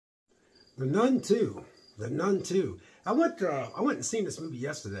The Nun 2. The Nun 2. I went and seen this movie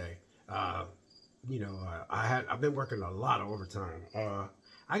yesterday. I've been working a lot of overtime.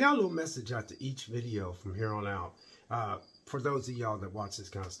 I got a little message out to each video from here on out. For those of y'all that watch this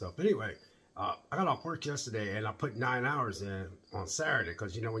kind of stuff. But anyway, I got off work yesterday and I put 9 hours in on Saturday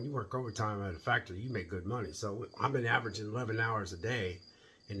because, you know, when you work overtime at a factory, you make good money. So I've been averaging 11 hours a day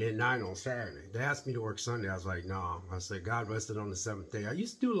and then 9 on Saturday. They asked me to work Sunday. I was like, no. I said, God rested on the 7th day. I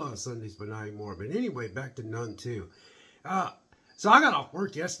used to do a lot of Sundays, but not anymore. But anyway, back to Nun 2. So I got off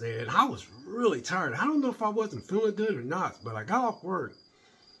work yesterday and I was really tired. I don't know if I wasn't feeling good or not, but I got off work.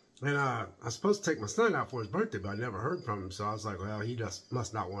 And I was supposed to take my son out for his birthday, but I never heard from him. So I was like, well, he just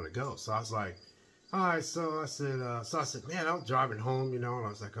must not want to go. So I was like, all right. So I said, man, I was driving home, you know, and I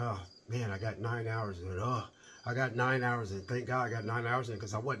was like, oh, man, I got 9 hours in. I got 9 hours in. Thank God I got 9 hours in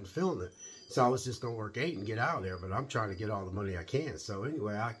because I wasn't feeling it. So I was just going to work 8 and get out of there. But I'm trying to get all the money I can. So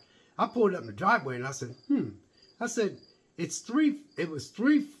anyway, I pulled up in the driveway and I said, I said, it was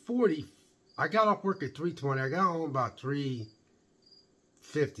 3:40. I got off work at 3:20. I got home about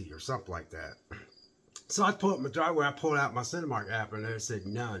 3:50 or something like that. So I pulled up my driveway, I pulled out my Cinemark app and there it said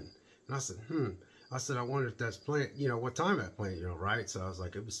Nun. And I said, I said, I wonder if that's playing, you know, what time that's playing, you know, right? So I was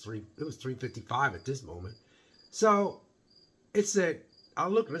like, it was 3:55 at this moment. So it said, I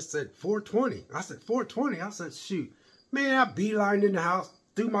looked and it said 4:20. I said, 4:20? I said, shoot. Man, I beelined in the house,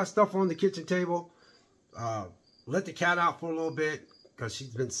 threw my stuff on the kitchen table, let the cat out for a little bit because she's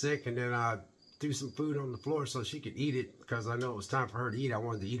been sick, and then I threw some food on the floor so she could eat it because I know it was time for her to eat. I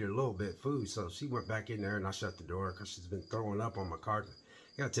wanted to eat her a little bit of food, so she went back in there and I shut the door because she's been throwing up on my carpet.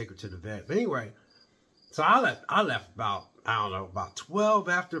 Got to take her to the vet. But anyway, so I left about, I don't know, about 12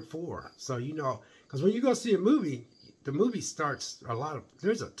 after 4. So, you know, because when you go see a movie, the movie starts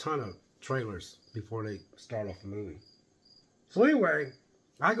there's a ton of trailers before they start off the movie. So anyway,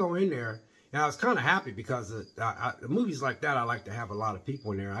 I go in there. And I was kind of happy because the movies like that, I like to have a lot of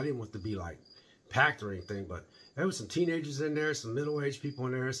people in there. I didn't want to be like packed or anything, but there was some teenagers in there, some middle-aged people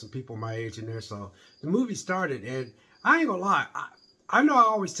in there, some people my age in there. So the movie started, and I ain't gonna lie. I know I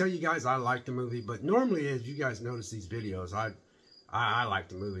always tell you guys I like the movie, but normally, as you guys notice these videos, I like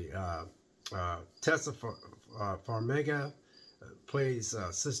the movie. Tessa Farmiga plays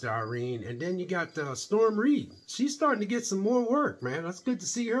Sister Irene, and then you got Storm Reid. She's starting to get some more work, man. That's good to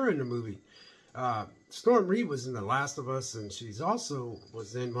see her in the movie. Storm Reid was in The Last of Us, and she's also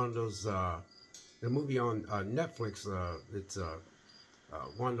was in one of those the movie on Netflix. It's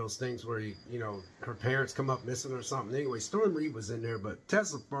one of those things where you know her parents come up missing or something. Anyway, Storm Reid was in there, but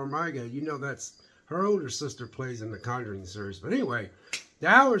Tessa Farmiga, you know, that's her older sister plays in the Conjuring series. But anyway, the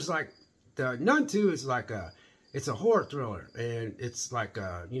hours like the Nun 2 is like it's a horror thriller, and it's like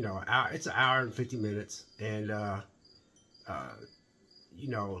you know, it's an hour and 50 minutes, and you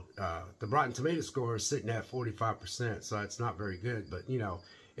know, the Rotten Tomato score is sitting at 45%, so it's not very good. But you know,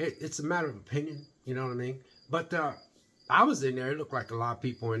 it's a matter of opinion. You know what I mean? But I was in there. It looked like a lot of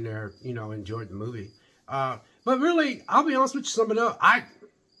people in there, you know, enjoyed the movie. But really, I'll be honest with you. Sum it up. I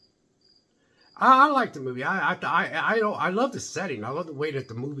like the movie. I love the setting. I love the way that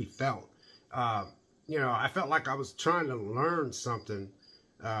the movie felt. You know, I felt like I was trying to learn something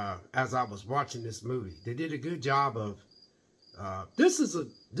as I was watching this movie. They did a good job of. This is a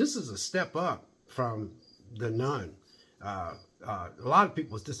step up from The Nun. A lot of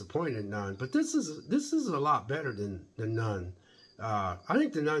people was disappointed in Nun, but this is a lot better than The Nun. I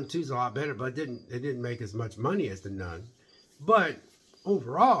think The Nun 2 is a lot better, but it didn't make as much money as The Nun. But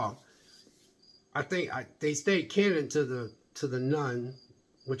overall, I think they stayed canon to the Nun,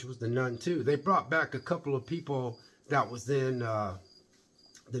 which was The Nun 2. They brought back a couple of people that was in The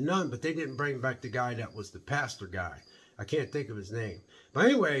Nun, but they didn't bring back the guy that was the pastor guy. I can't think of his name. But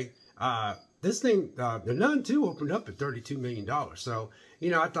anyway, this thing, The Nun 2 opened up at $32 million. So, you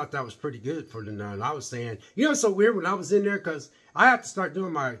know, I thought that was pretty good for The Nun. I was saying, you know, it's so weird when I was in there because I have to start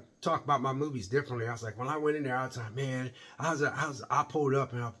doing talk about my movies differently. I was like, when I went in there, I was like, man, I pulled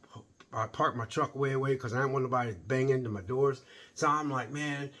up and I parked my truck way away because I didn't want nobody to bang into my doors. So I'm like,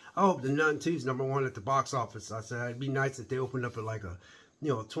 man, I hope The Nun 2 is #1 at the box office. I said, it'd be nice if they opened up at like a, you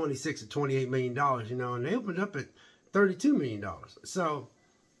know, $26 or $28 million, you know, and they opened up at $32 million. So,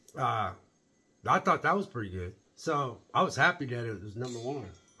 I thought that was pretty good. So, I was happy that it was #1.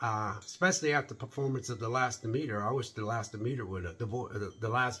 Especially after the performance of The Last Demeter. I wish The Last Demeter would have, the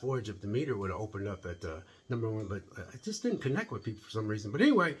Last Voyage of Demeter would have opened up at #1, but it just didn't connect with people for some reason. But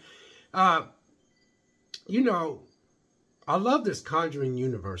anyway, you know, I love this Conjuring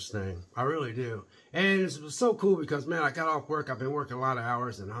universe thing. I really do. And it was so cool because, man, I got off work. I've been working a lot of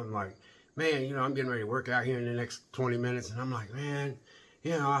hours, and I'm like, man, you know, I'm getting ready to work out here in the next 20 minutes. And I'm like, man,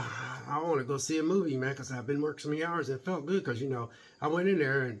 you know, I want to go see a movie, man, because I've been working so many hours. It felt good because, you know, I went in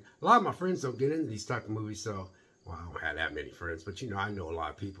there, and a lot of my friends don't get into these type of movies, so, well, I don't have that many friends, but, you know, I know a lot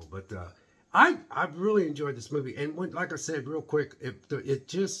of people. But I really enjoyed this movie, and when, like I said, real quick, it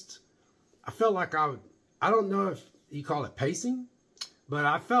just, I felt like I don't know if you call it pacing, but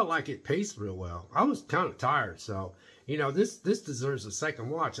I felt like it paced real well. I was kind of tired, so, you know, this deserves a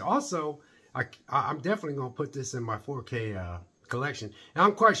second watch. Also, I'm definitely going to put this in my 4K collection. And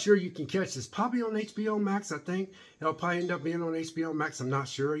I'm quite sure you can catch this probably on HBO Max, I think. It'll probably end up being on HBO Max. I'm not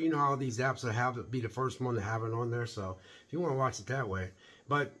sure. You know, all these apps that have it be the first one to have it on there. So if you want to watch it that way.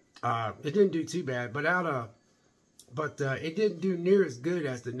 But it didn't do too bad. But it didn't do near as good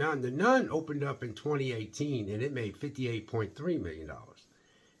as The Nun. The Nun opened up in 2018 and it made $58.3 million.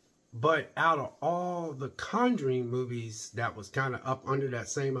 But out of all the Conjuring movies that was kind of up under that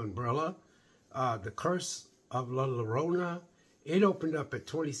same umbrella, The Curse of La Llorona, it opened up at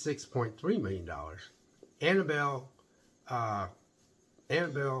 $26.3 million.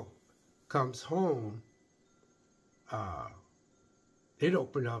 Annabelle Comes Home, it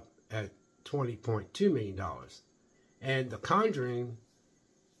opened up at $20.2 million. And The Conjuring,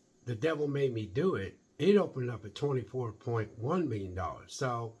 The Devil Made Me Do It, it opened up at $24.1 million.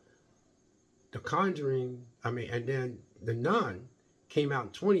 So The Conjuring, and then The Nun came out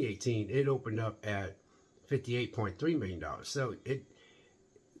in 2018. It opened up at $58.3 million.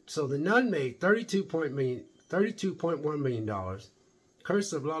 So The Nun made $32.1 million.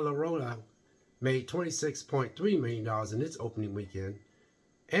 Curse of La Llorona made $26.3 million in its opening weekend.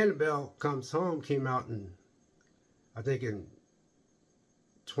 Annabelle Comes Home came out in, I think in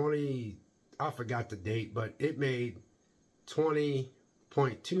I forgot the date, but it made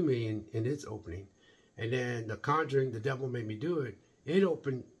 $20.2 million in its opening. And then The Conjuring, The Devil Made Me Do It, its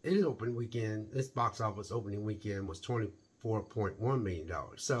opening weekend, its box office opening weekend was $24.1 million.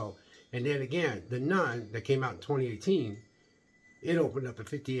 So, and then again, The Nun that came out in 2018, it opened up at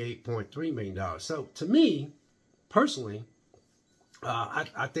 $58.3 million. So to me, personally,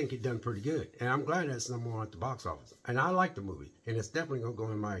 I think it done pretty good, and I'm glad that's number one at the box office. And I like the movie, and it's definitely gonna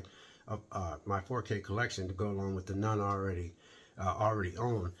go in my 4K collection to go along with The Nun already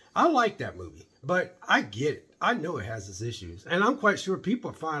own. I like that movie, but I get it. I know it has its issues, and I'm quite sure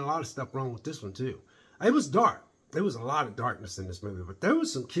people find a lot of stuff wrong with this one too. It was dark. There was a lot of darkness in this movie, but there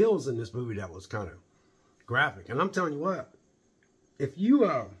was some kills in this movie that was kind of graphic. And I'm telling you what, if you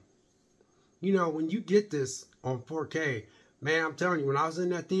you know, when you get this on 4K. Man, I'm telling you, when I was in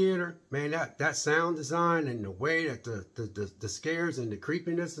that theater, man, that sound design and the way that the scares and the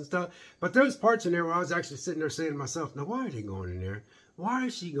creepiness and stuff. But there's parts in there where I was actually sitting there saying to myself, now, why are they going in there? Why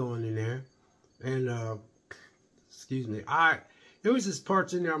is she going in there? And, excuse me, there was this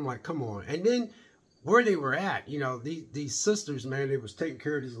parts in there, I'm like, come on. And then where they were at, you know, these sisters, man, they was taking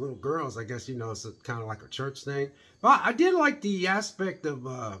care of these little girls. I guess, you know, it's kind of like a church thing. But I did like the aspect of,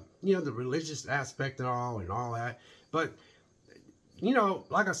 you know, the religious aspect and all that. But you know,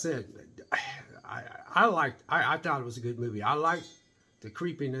 like I said, I thought it was a good movie. I liked the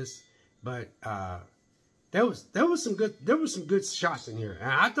creepiness, but there was some good shots in here,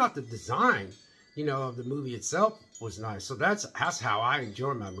 and I thought the design, you know, of the movie itself was nice. So that's how I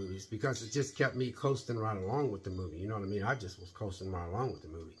enjoy my movies, because it just kept me coasting right along with the movie. You know what I mean? I just was coasting right along with the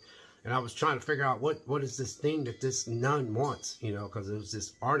movie, and I was trying to figure out what is this thing that this nun wants, you know, because it was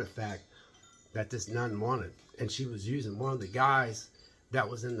this artifact that this nun wanted, and she was using one of the guys that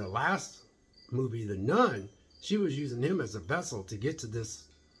was in the last movie, The Nun. She was using him as a vessel to get to this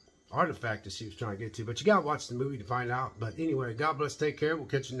artifact that she was trying to get to. But you gotta watch the movie to find out. But anyway, God bless, take care. We'll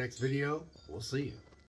catch you next video. We'll see you.